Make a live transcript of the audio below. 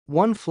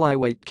One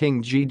flyweight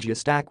king Geje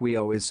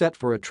Eustaquio is set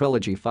for a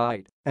trilogy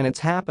fight, and it's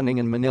happening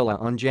in Manila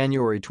on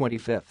January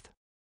 25.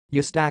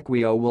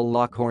 Eustaquio will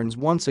lock horns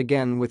once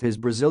again with his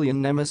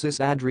Brazilian nemesis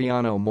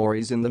Adriano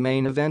Moraes in the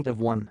main event of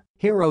one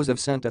Heroes of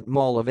Ascent at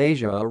Mall of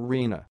Asia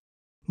Arena.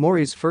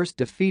 Moraes first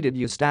defeated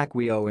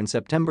Eustaquio in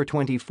September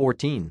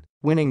 2014,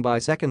 winning by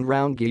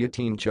second-round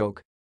guillotine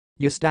choke.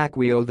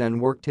 Eustaquio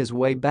then worked his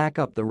way back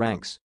up the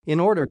ranks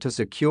in order to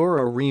secure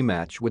a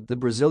rematch with the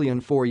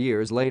Brazilian 4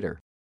 years later.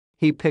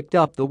 He picked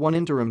up the one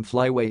interim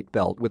flyweight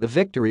belt with a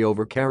victory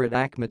over Kairat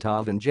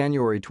Akhmetov in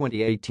January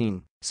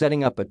 2018,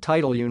 setting up a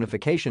title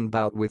unification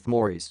bout with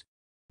Moraes.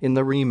 In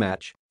the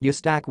rematch,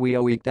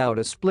 Eustaquio eked out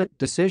a split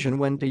decision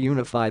when to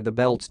unify the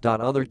belts.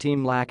 Other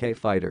Team Lakay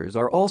fighters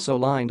are also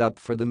lined up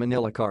for the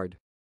Manila card.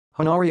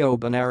 Honorio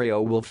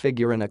Banario will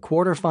figure in a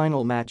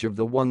quarterfinal match of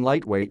the one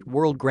lightweight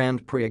World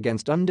Grand Prix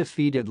against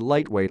undefeated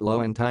lightweight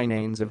Lowen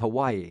Tynanes of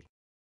Hawaii.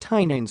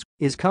 Tynanes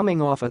is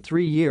coming off a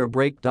 3-year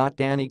break.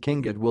 Danny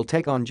Kingad will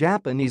take on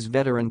Japanese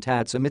veteran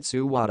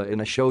Tatsumitsu Wada in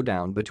a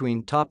showdown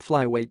between top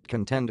flyweight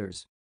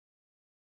contenders.